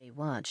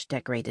watch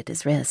decorated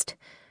his wrist.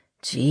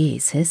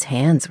 Geez, his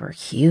hands were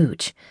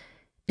huge.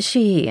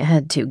 She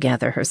had to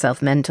gather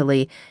herself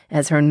mentally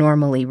as her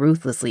normally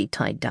ruthlessly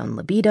tied-down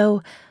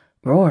libido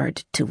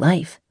roared to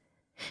life.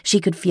 She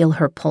could feel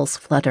her pulse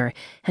flutter,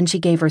 and she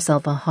gave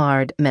herself a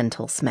hard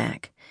mental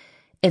smack.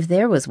 If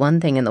there was one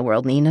thing in the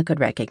world Nina could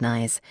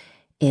recognize,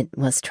 it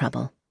was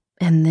trouble.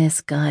 And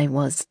this guy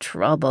was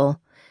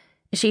trouble.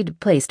 She'd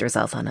placed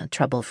herself on a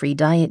trouble-free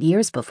diet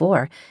years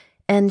before,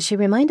 and she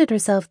reminded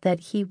herself that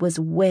he was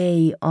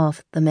way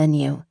off the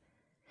menu.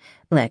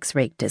 Lex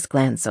raked his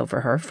glance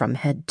over her from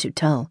head to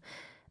toe.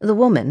 The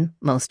woman,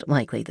 most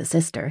likely the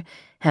sister,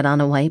 had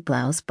on a white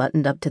blouse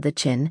buttoned up to the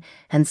chin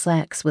and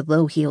slacks with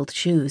low-heeled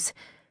shoes.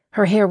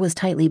 Her hair was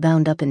tightly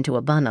bound up into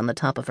a bun on the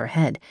top of her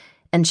head,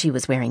 and she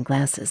was wearing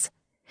glasses.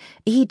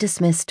 He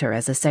dismissed her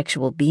as a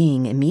sexual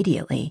being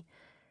immediately.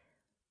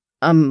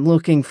 "I'm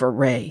looking for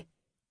Ray."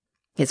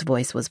 His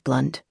voice was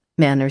blunt,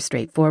 manner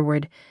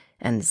straightforward,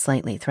 and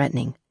slightly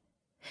threatening.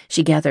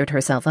 She gathered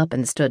herself up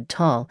and stood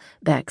tall,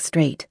 back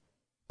straight.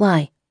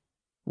 "Why?"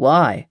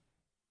 "Why?"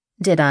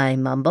 "Did I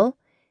mumble?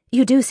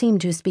 You do seem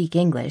to speak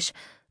English.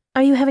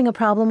 Are you having a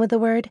problem with the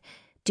word?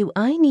 Do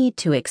I need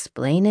to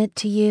explain it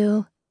to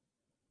you?"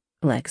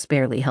 Lex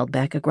barely held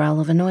back a growl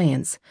of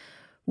annoyance.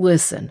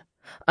 "Listen,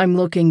 I'm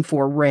looking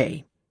for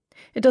Ray.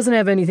 It doesn't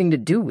have anything to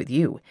do with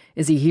you.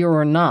 Is he here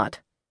or not?"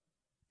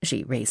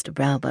 She raised a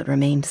brow but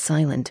remained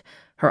silent,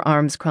 her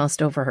arms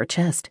crossed over her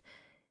chest.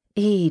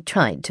 He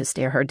tried to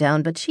stare her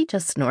down, but she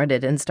just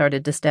snorted and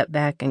started to step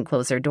back and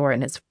close her door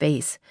in his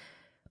face.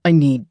 "I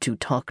need to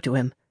talk to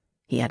him,"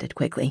 he added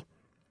quickly.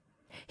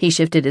 He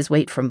shifted his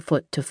weight from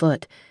foot to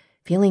foot,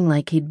 feeling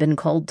like he'd been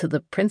called to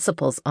the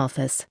principal's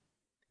office.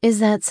 "Is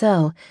that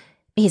so?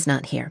 He's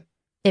not here.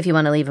 If you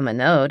want to leave him a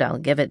note, I'll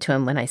give it to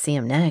him when I see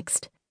him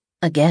next."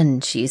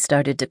 Again, she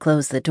started to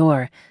close the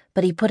door,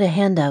 but he put a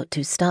hand out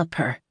to stop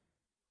her.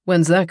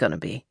 "When's that gonna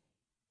be?"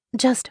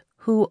 "Just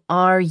who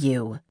are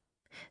you?"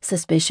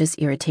 Suspicious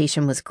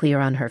irritation was clear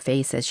on her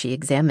face as she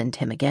examined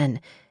him again,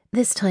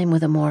 this time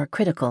with a more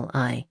critical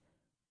eye.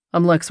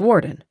 "I'm Lex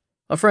Warden,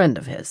 a friend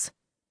of his."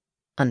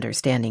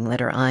 Understanding lit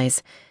her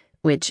eyes,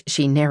 which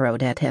she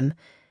narrowed at him.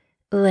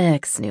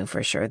 Lex knew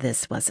for sure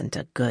this wasn't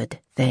a good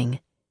thing.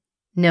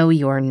 "No,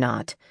 you're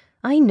not.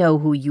 I know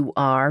who you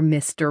are,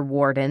 Mr.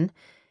 Warden.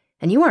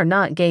 And you are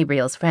not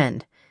Gabriel's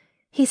friend.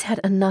 He's had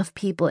enough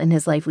people in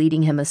his life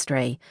leading him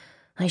astray.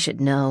 I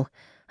should know.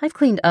 I've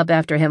cleaned up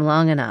after him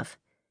long enough.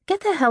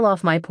 Get the hell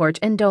off my porch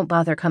and don't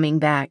bother coming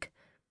back."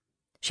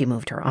 She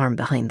moved her arm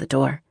behind the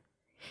door.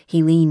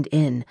 He leaned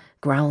in,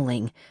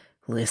 growling.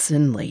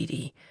 "Listen,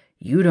 lady,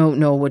 you don't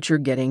know what you're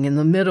getting in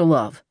the middle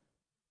of."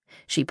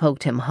 She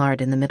poked him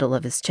hard in the middle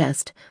of his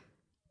chest.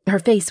 Her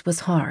face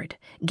was hard,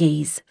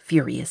 gaze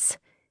furious.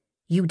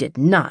 "You did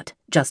not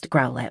just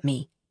growl at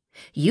me.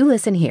 You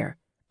listen here.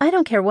 I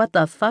don't care what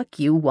the fuck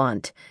you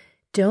want.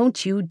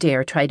 Don't you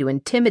dare try to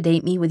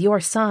intimidate me with your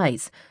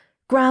size.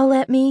 Growl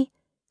at me?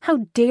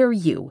 How dare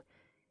you?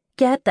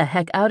 Get the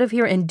heck out of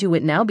here and do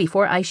it now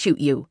before I shoot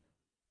you."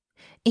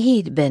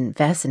 He'd been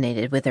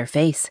fascinated with her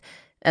face,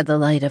 at the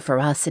light of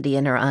ferocity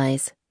in her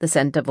eyes, the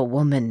scent of a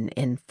woman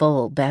in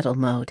full battle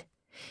mode.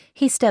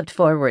 He stepped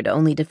forward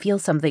only to feel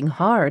something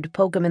hard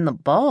poke him in the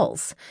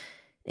balls.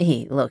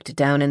 He looked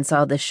down and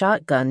saw the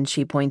shotgun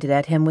she pointed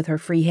at him with her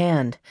free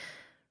hand.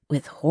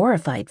 With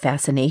horrified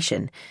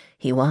fascination,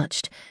 he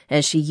watched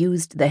as she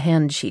used the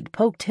hand she'd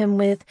poked him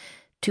with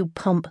to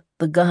pump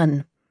the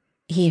gun.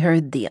 He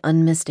heard the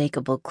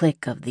unmistakable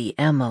click of the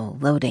ammo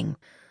loading.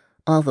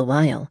 All the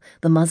while,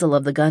 the muzzle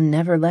of the gun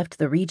never left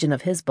the region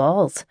of his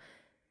balls.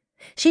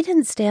 She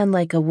didn't stand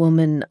like a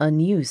woman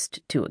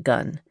unused to a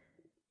gun.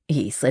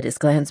 He slid his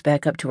glance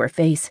back up to her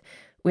face,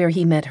 where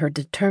he met her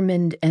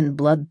determined and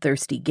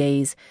bloodthirsty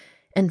gaze,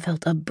 and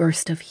felt a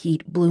burst of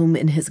heat bloom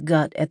in his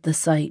gut at the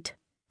sight.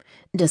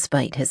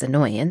 Despite his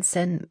annoyance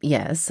and,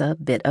 yes, a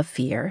bit of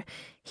fear,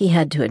 he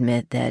had to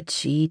admit that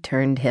she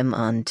turned him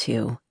on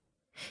too.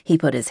 He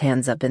put his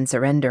hands up in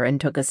surrender and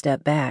took a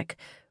step back.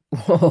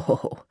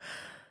 "Whoa,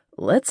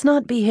 let's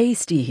not be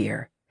hasty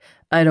here.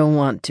 I don't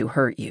want to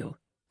hurt you.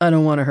 I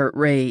don't want to hurt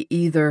Ray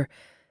either,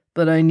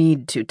 but I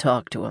need to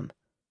talk to him."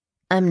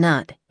 "I'm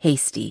not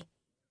hasty."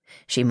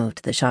 She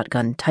moved the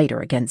shotgun tighter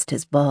against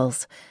his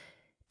balls.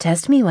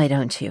 "Test me, why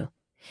don't you?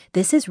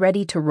 This is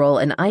ready to roll,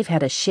 and I've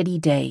had a shitty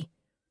day."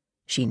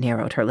 She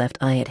narrowed her left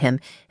eye at him,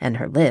 and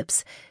her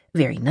lips,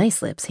 very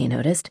nice lips, he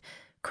noticed,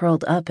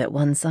 curled up at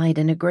one side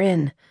in a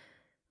grin.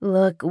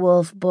 "Look,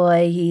 wolf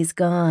boy, he's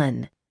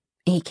gone.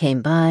 He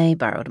came by,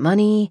 borrowed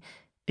money,"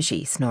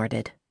 she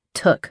snorted,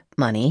 "took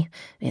money,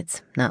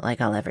 it's not like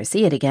I'll ever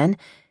see it again,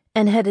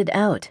 and headed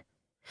out.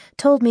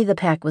 Told me the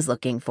pack was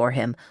looking for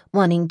him,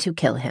 wanting to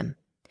kill him.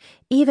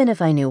 Even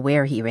if I knew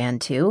where he ran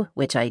to,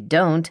 which I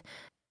don't,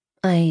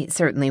 I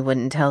certainly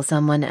wouldn't tell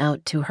someone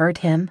out to hurt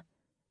him."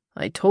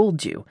 "I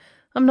told you,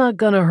 I'm not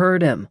gonna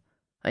hurt him.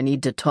 I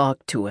need to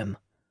talk to him."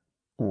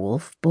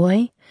 "Wolf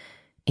boy?"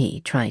 He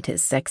tried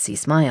his sexy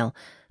smile,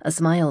 a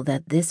smile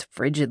that this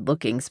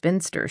frigid-looking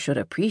spinster should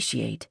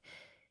appreciate.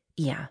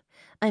 "Yeah,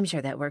 I'm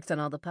sure that works on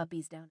all the puppies down."